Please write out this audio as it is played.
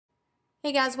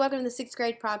Hey guys, welcome to the 6th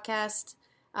grade podcast.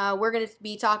 We're going to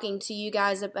be talking to you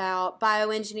guys about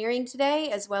bioengineering today,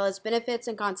 as well as benefits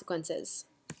and consequences.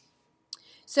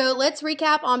 So let's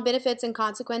recap on benefits and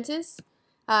consequences.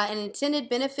 An intended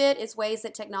benefit is ways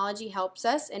that technology helps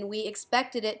us, and we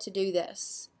expected it to do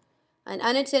this. An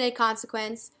unintended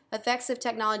consequence, effects of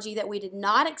technology that we did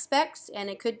not expect, and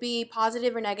it could be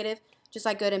positive or negative, just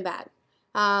like good and bad.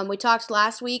 We talked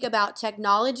last week about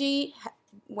technology,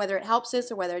 whether it helps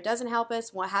us or whether it doesn't help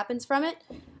us, what happens from it.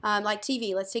 Like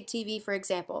TV, let's take TV for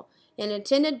example. An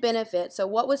intended benefit, so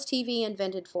what was TV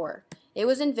invented for? It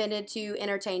was invented to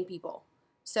entertain people.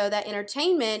 So that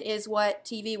entertainment is what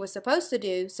TV was supposed to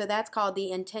do, so that's called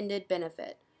the intended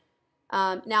benefit.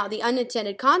 Now, the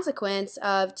unintended consequence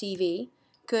of TV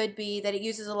could be that it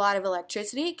uses a lot of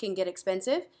electricity. It can get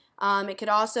expensive. It could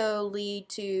also lead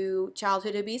to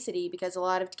childhood obesity because a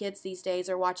lot of kids these days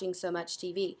are watching so much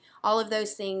TV. All of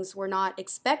those things were not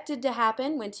expected to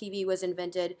happen when TV was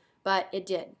invented, but it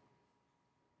did.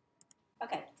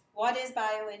 Okay, what is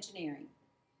bioengineering?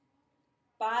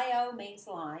 Bio means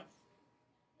life,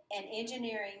 and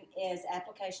engineering is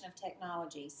application of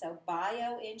technology. So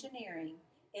bioengineering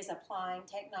is applying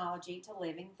technology to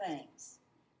living things.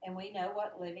 And we know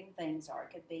what living things are.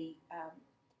 It could be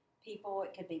people,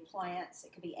 it could be plants,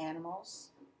 it could be animals.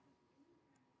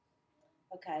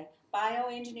 Okay,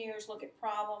 bioengineers look at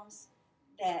problems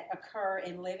that occur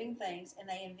in living things and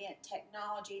they invent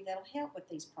technology that'll help with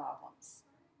these problems.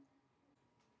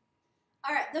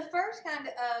 All right, the first kind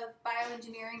of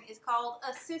bioengineering is called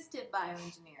assistive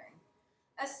bioengineering.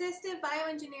 Assistive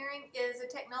bioengineering is a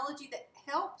technology that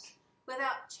helps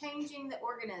without changing the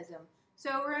organism.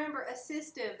 So remember,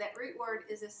 assistive, that root word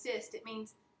is assist. It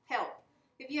means help.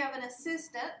 If you have an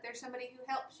assistant, there's somebody who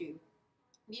helps you.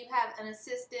 If you have an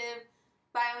assistive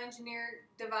bioengineer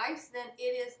device, then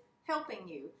it is helping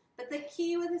you. But the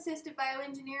key with assistive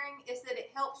bioengineering is that it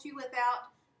helps you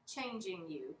without changing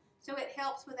you. So it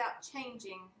helps without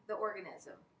changing the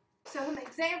organism. So some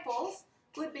examples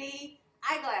would be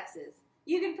eyeglasses.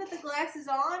 You can put the glasses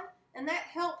on and that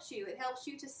helps you. It helps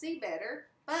you to see better,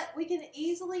 but we can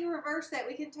easily reverse that.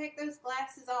 We can take those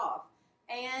glasses off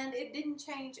and it didn't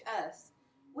change us.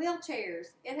 Wheelchairs,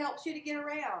 it helps you to get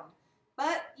around,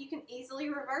 but you can easily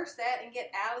reverse that and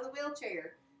get out of the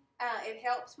wheelchair. It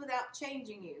helps without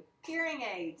changing you. Hearing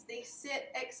aids, they sit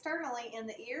externally in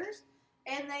the ears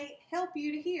and they help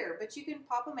you to hear, but you can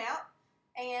pop them out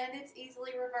and it's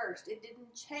easily reversed. It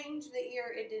didn't change the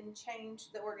ear, it didn't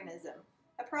change the organism.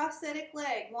 A prosthetic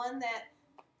leg, one that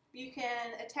you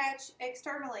can attach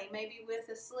externally, maybe with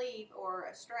a sleeve or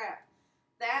a strap.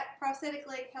 That prosthetic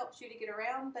leg helps you to get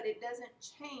around, but it doesn't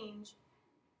change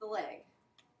the leg.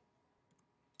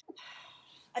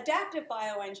 Adaptive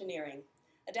bioengineering.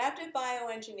 Adaptive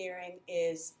bioengineering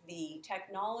is the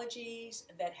technologies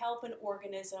that help an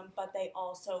organism, but they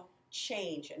also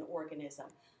change an organism.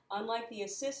 Unlike the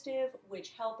assistive,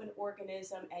 which help an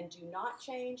organism and do not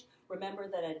change, remember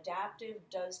that adaptive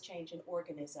does change an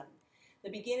organism. The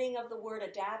beginning of the word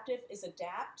adaptive is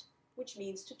adapt, which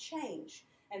means to change.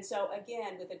 And so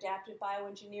again, with adaptive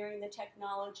bioengineering, the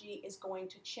technology is going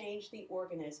to change the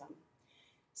organism.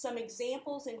 Some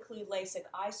examples include LASIK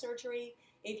eye surgery.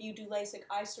 If you do LASIK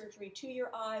eye surgery to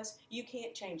your eyes, you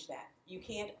can't change that. You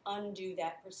can't undo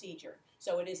that procedure.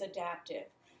 So it is adaptive.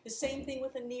 The same thing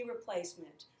with a knee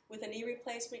replacement. With a knee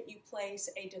replacement, you place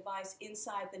a device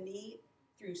inside the knee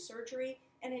through surgery,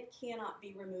 and it cannot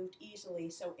be removed easily,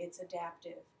 so it's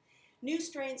adaptive. New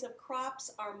strains of crops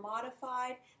are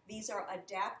modified. These are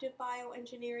adaptive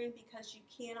bioengineering because you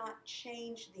cannot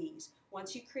change these.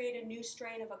 Once you create a new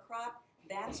strain of a crop,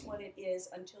 that's what it is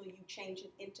until you change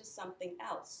it into something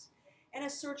else. And a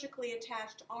surgically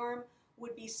attached arm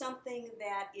would be something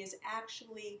that is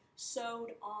actually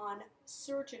sewed on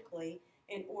surgically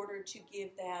in order to give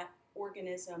that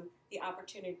organism the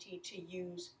opportunity to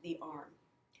use the arm.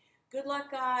 Good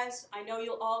luck, guys. I know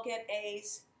you'll all get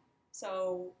A's,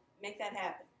 so make that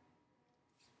happen.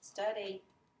 Study.